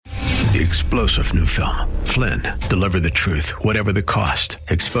the explosive new film, Flynn, deliver the truth, whatever the cost,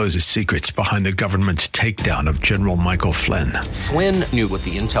 exposes secrets behind the government's takedown of General Michael Flynn. Flynn knew what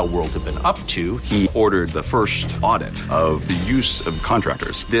the intel world had been up to. He ordered the first audit of the use of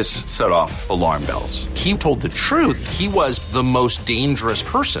contractors. This set off alarm bells. He told the truth. He was the most dangerous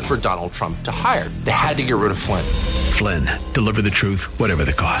person for Donald Trump to hire. They had to get rid of Flynn. Flynn, deliver the truth, whatever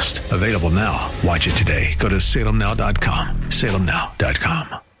the cost. Available now. Watch it today. Go to salemnow.com.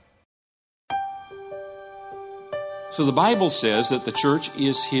 salemnow.com. So the Bible says that the church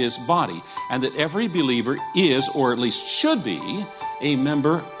is his body, and that every believer is, or at least should be, a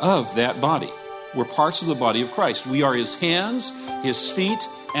member of that body. We're parts of the body of Christ. We are his hands, his feet,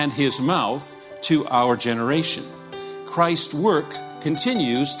 and his mouth to our generation. Christ's work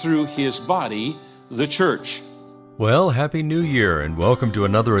continues through his body, the church. Well, Happy New Year, and welcome to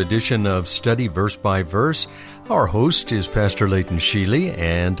another edition of Study Verse by Verse. Our host is Pastor Leighton Sheely,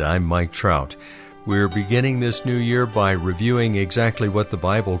 and I'm Mike Trout. We're beginning this new year by reviewing exactly what the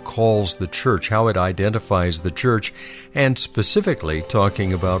Bible calls the church, how it identifies the church, and specifically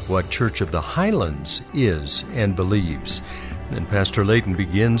talking about what Church of the Highlands is and believes. And Pastor Leighton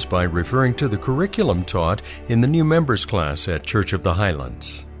begins by referring to the curriculum taught in the new members class at Church of the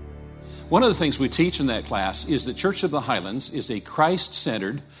Highlands. One of the things we teach in that class is that Church of the Highlands is a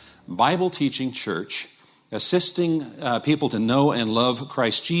Christ-centered, Bible-teaching church, assisting people to know and love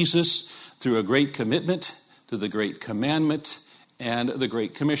Christ Jesus through a great commitment to the great commandment and the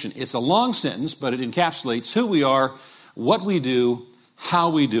great commission. It's a long sentence, but it encapsulates who we are, what we do, how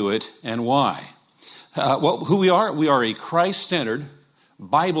we do it, and why. Who we are a Christ-centered,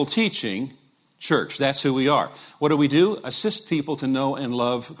 Bible-teaching church. That's who we are. What do? Assist people to know and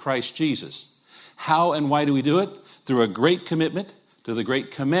love Christ Jesus. How and why do we do it? Through a great commitment to the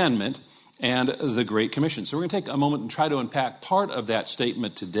great commandment and the great commission. So we're going to take a moment and try to unpack part of that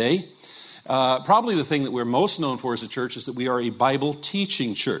statement today. Probably the thing that we're most known for as a church is that we are a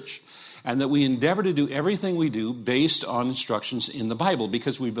Bible-teaching church, and that we endeavor to do everything we do based on instructions in the Bible,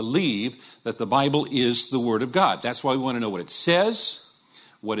 because we believe that the Bible is the Word of God. That's why we want to know what it says,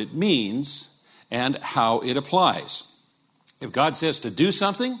 what it means, and how it applies. If God says to do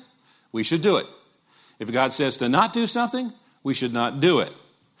something, we should do it. If God says to not do something, we should not do it.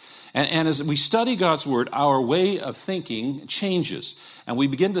 And as we study God's Word, our way of thinking changes. And we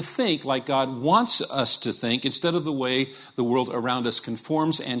begin to think like God wants us to think instead of the way the world around us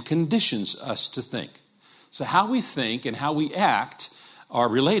conforms and conditions us to think. So how we think and how we act are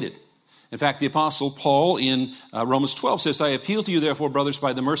related. In fact, the Apostle Paul in Romans 12 says, I appeal to you, therefore, brothers,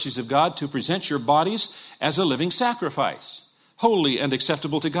 by the mercies of God, to present your bodies as a living sacrifice, holy and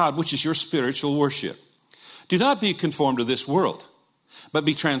acceptable to God, which is your spiritual worship. Do not be conformed to this world, but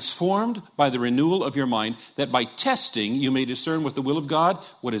be transformed by the renewal of your mind, that by testing you may discern what the will of God,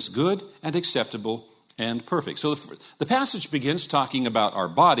 what is good and acceptable and perfect. So the passage begins talking about our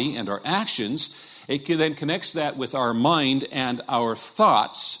body and our actions. It then connects that with our mind and our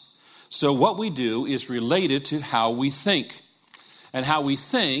thoughts. So what we do is related to how we think. And how we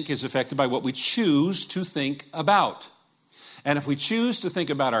think is affected by what we choose to think about. And if we choose to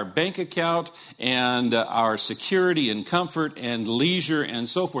think about our bank account and our security and comfort and leisure and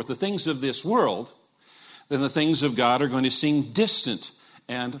so forth, the things of this world, then the things of God are going to seem distant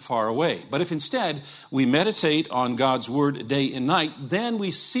and far away. But if instead we meditate on God's Word day and night, then we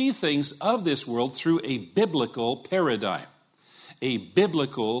see things of this world through a biblical paradigm, a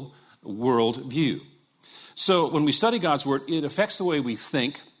biblical world view. So when we study God's Word, it affects the way we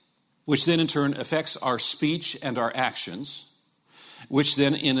think, which then in turn affects our speech and our actions, which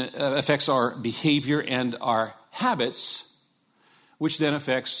then affects our behavior and our habits, which then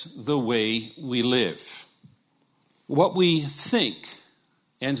affects the way we live. What we think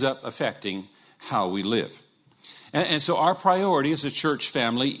ends up affecting how we live. And so our priority as a church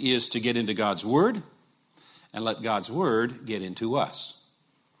family is to get into God's Word and let God's Word get into us.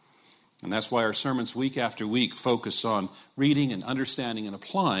 And that's why our sermons week after week focus on reading and understanding and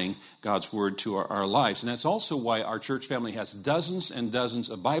applying God's Word to our lives. And that's also why our church family has dozens and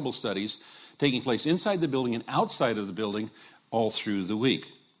dozens of Bible studies taking place inside the building and outside of the building all through the week.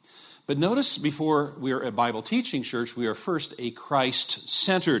 But notice, before we are a Bible teaching church, we are first a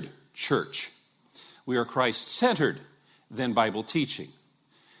Christ-centered church. We are Christ-centered, then Bible teaching.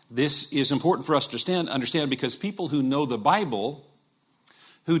 This is important for us to understand because people who know the Bible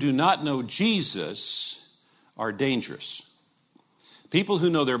who do not know Jesus are dangerous. People who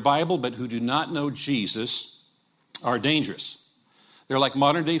know their Bible but who do not know Jesus are dangerous. They're like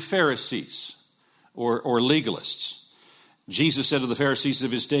modern-day Pharisees or legalists. Jesus said to the Pharisees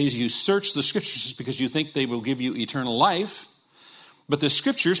of his days, you search the Scriptures because you think they will give you eternal life, but the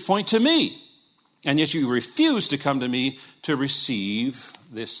Scriptures point to me, and yet you refuse to come to me to receive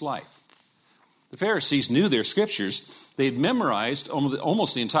this life. The Pharisees knew their Scriptures. They'd memorized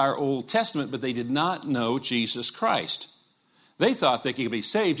almost the entire Old Testament, but they did not know Jesus Christ. They thought they could be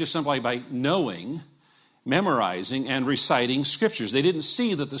saved just simply by knowing, memorizing, and reciting Scriptures. They didn't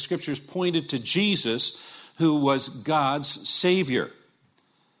see that the Scriptures pointed to Jesus, who was God's Savior.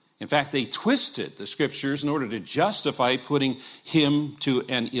 In fact, they twisted the Scriptures in order to justify putting him to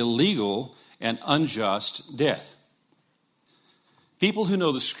an illegal and unjust death. People who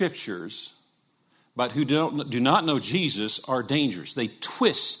know the Scriptures but who do not know Jesus are dangerous. They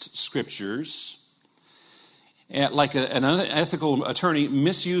twist Scriptures like an unethical attorney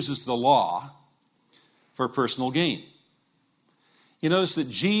misuses the law for personal gain. You notice that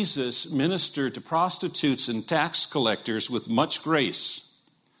Jesus ministered to prostitutes and tax collectors with much grace,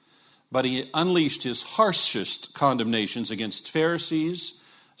 but he unleashed his harshest condemnations against Pharisees,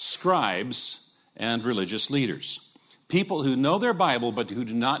 scribes, and religious leaders. People who know their Bible but who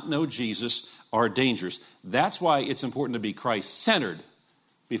do not know Jesus are dangerous. That's why it's important to be Christ-centered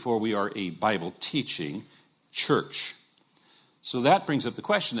before we are a Bible-teaching church. So that brings up the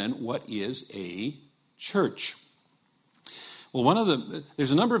question then, what is a church? Well,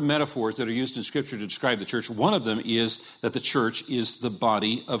 there's a number of metaphors that are used in Scripture to describe the church. One of them is that the church is the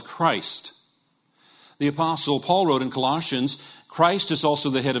body of Christ. The Apostle Paul wrote in Colossians, Christ is also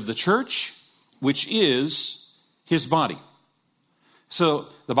the head of the church, which is his body. So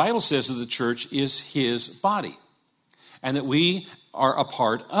the Bible says that the church is his body and that we are a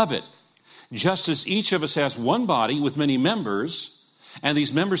part of it. Just as each of us has one body with many members, and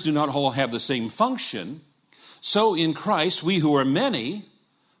these members do not all have the same function, so in Christ we who are many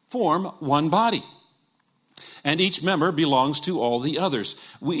form one body. And each member belongs to all the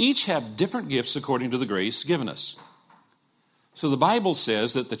others. We each have different gifts according to the grace given us. So the Bible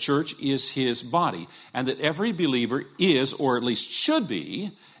says that the church is his body and that every believer is, or at least should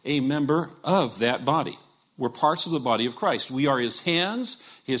be, a member of that body. We're parts of the body of Christ. We are his hands,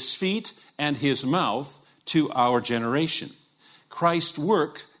 his feet, and his mouth to our generation. Christ's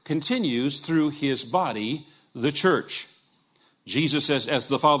work continues through his body, the church. Jesus says, as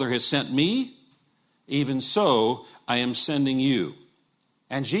the Father has sent me, even so I am sending you.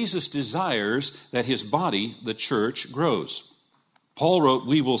 And Jesus desires that his body, the church, grows. Paul wrote,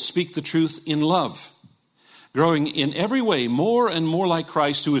 we will speak the truth in love, growing in every way more and more like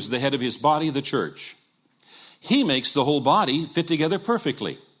Christ, who is the head of his body, the church. He makes the whole body fit together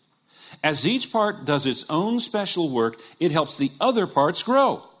perfectly. As each part does its own special work, it helps the other parts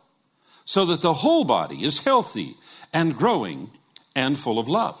grow, so that the whole body is healthy and growing and full of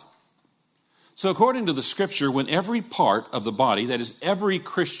love. So according to the Scripture, when every part of the body, that is every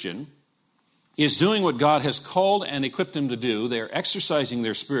Christian, is doing what God has called and equipped them to do, they are exercising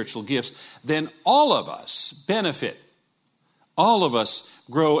their spiritual gifts, then all of us benefit. All of us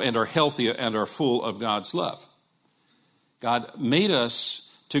grow and are healthy and are full of God's love. God made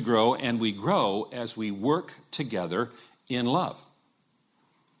us to grow, and we grow as we work together in love.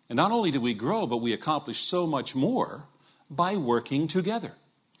 And not only do we grow, but we accomplish so much more by working together.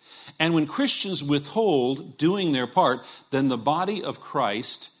 And when Christians withhold doing their part, then the body of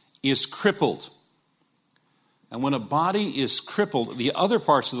Christ is crippled. And when a body is crippled, the other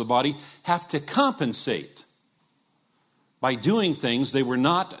parts of the body have to compensate by doing things they were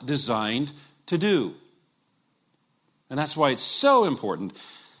not designed to do. And that's why it's so important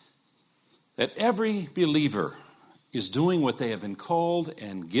that every believer is doing what they have been called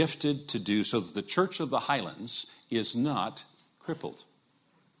and gifted to do, so that the Church of the Highlands is not crippled.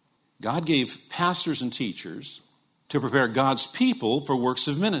 God gave pastors and teachers to prepare God's people for works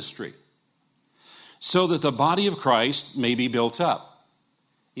of ministry, so that the body of Christ may be built up.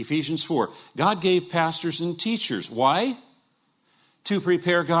 Ephesians 4. God gave pastors and teachers. Why? To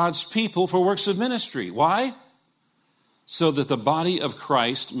prepare God's people for works of ministry. Why? So that the body of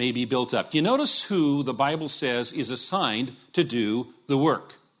Christ may be built up. You notice who the Bible says is assigned to do the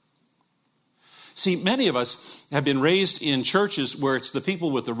work. See, many of us have been raised in churches where it's the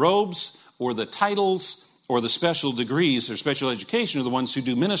people with the robes or the titles or the special degrees or special education are the ones who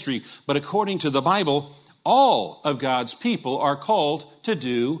do ministry. But according to the Bible, all of God's people are called to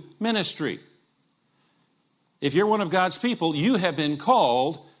do ministry. If you're one of God's people, you have been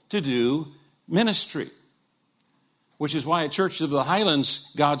called to do ministry. Which is why at Church of the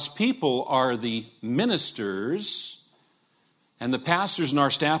Highlands, God's people are the ministers, and the pastors and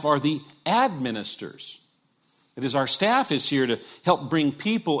our staff are the administrators. It is our staff is here to help bring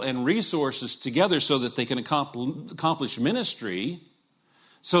people and resources together so that they can accomplish ministry.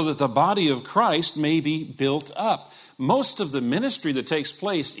 so that the body of Christ may be built up. Most of the ministry that takes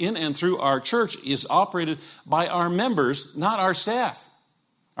place in and through our church is operated by our members, not our staff.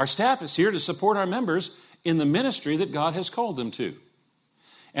 Our staff is here to support our members in the ministry that God has called them to.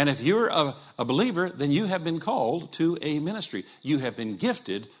 And if you're a believer, then you have been called to a ministry. You have been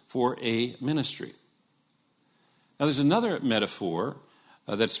gifted for a ministry. Now, there's another metaphor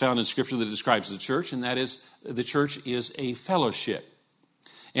that's found in Scripture that describes the church, and that is the church is a fellowship.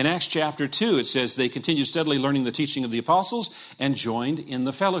 In Acts chapter 2, it says they continued steadily learning the teaching of the apostles and joined in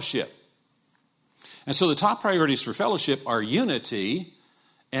the fellowship. And so the top priorities for fellowship are unity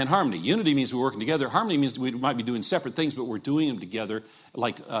and harmony. Unity means we're working together. Harmony means we might be doing separate things, but we're doing them together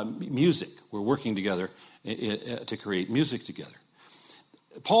like music. We're working together to create music together.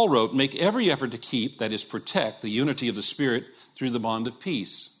 Paul wrote, make every effort to keep, that is, protect the unity of the Spirit through the bond of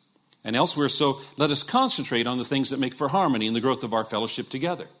peace. And elsewhere, so let us concentrate on the things that make for harmony and the growth of our fellowship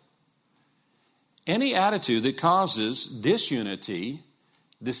together. Any attitude that causes disunity,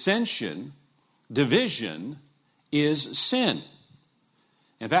 dissension, division is sin.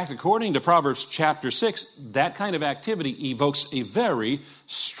 In fact, according to Proverbs chapter 6, that kind of activity evokes a very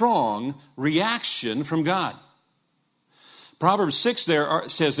strong reaction from God. Proverbs 6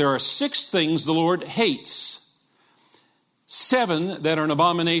 says there are 6 things the Lord hates. 7 that are an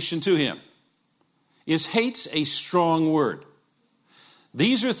abomination to him. Is hates a strong word?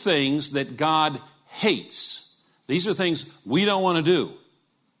 These are things that God hates. These are things we don't want to do.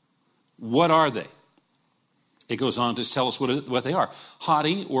 What are they? It goes on to tell us what they are.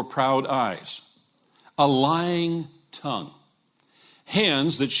 Haughty or proud eyes. A lying tongue.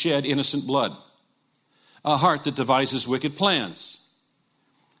 Hands that shed innocent blood. A heart that devises wicked plans.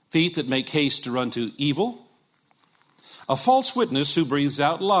 Feet that make haste to run to evil. A false witness who breathes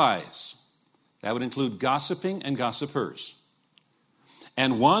out lies. That would include gossiping and gossipers.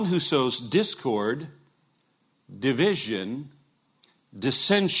 And one who sows discord, division,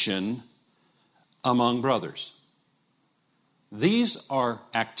 dissension among brothers. These are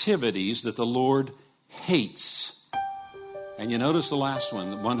activities that the Lord hates. And you notice the last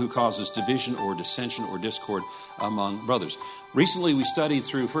one, the one who causes division or dissension or discord among brothers. Recently we studied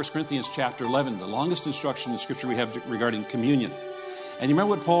through 1 Corinthians chapter 11, the longest instruction in Scripture we have regarding communion. And you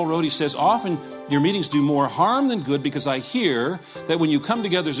remember what Paul wrote? He says, often your meetings do more harm than good because I hear that when you come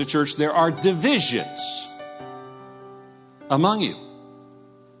together as a church, there are divisions among you.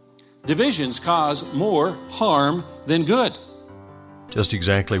 Divisions cause more harm than good. Just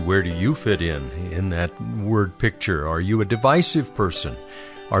exactly where do you fit in that word picture? Are you a divisive person?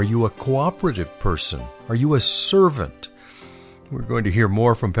 Are you a cooperative person? Are you a servant? We're going to hear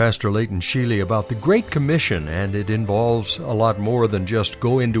more from Pastor Leighton Sheely about the Great Commission, and it involves a lot more than just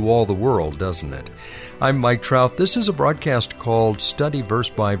go into all the world, doesn't it? I'm Mike Trout. This is a broadcast called Study Verse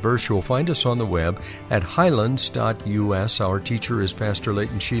by Verse. You'll find us on the web at highlands.us. Our teacher is Pastor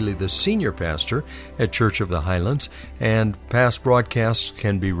Leighton Sheely, the senior pastor at Church of the Highlands, and past broadcasts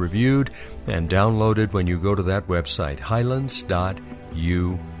can be reviewed and downloaded when you go to that website, highlands.us.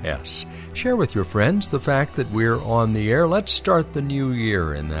 Share with your friends the fact that we're on the air. Let's start the new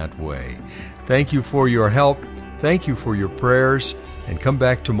year in that way. Thank you for your help. Thank you for your prayers. And come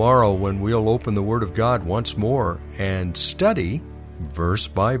back tomorrow when we'll open the Word of God once more and study verse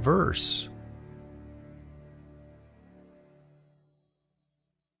by verse.